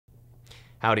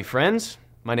Howdy, friends.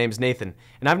 My name's Nathan,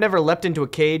 and I've never leapt into a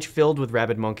cage filled with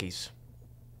rabid monkeys.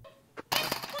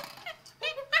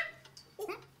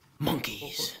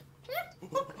 Monkeys.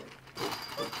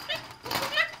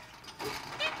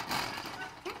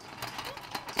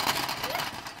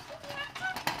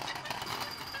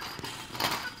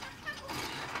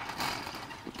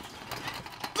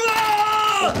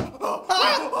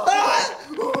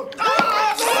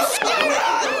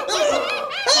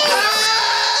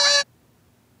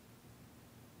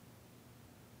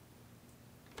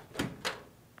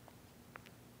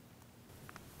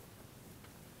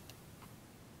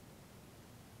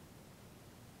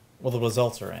 Well, the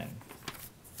results are in.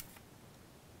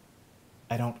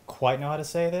 I don't quite know how to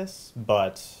say this,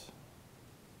 but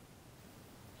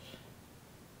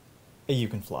you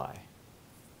can fly.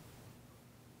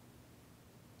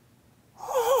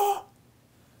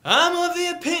 I'm of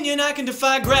the opinion I can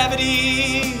defy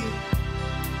gravity.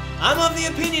 I'm of the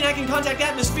opinion I can contact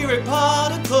atmospheric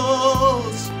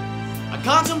particles. I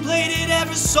contemplated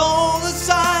every solar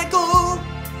cycle.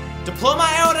 Deploy my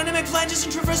aerodynamic flanges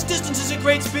and traverse distances at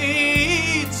great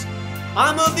speeds.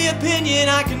 I'm of the opinion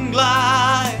I can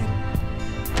glide.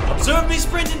 Observe me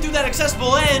sprinting through that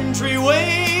accessible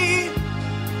entryway.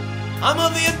 I'm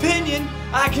of the opinion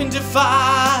I can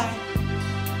defy.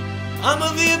 I'm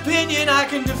of the opinion I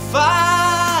can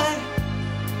defy.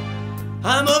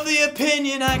 I'm of the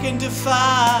opinion I can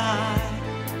defy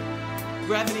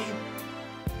gravity.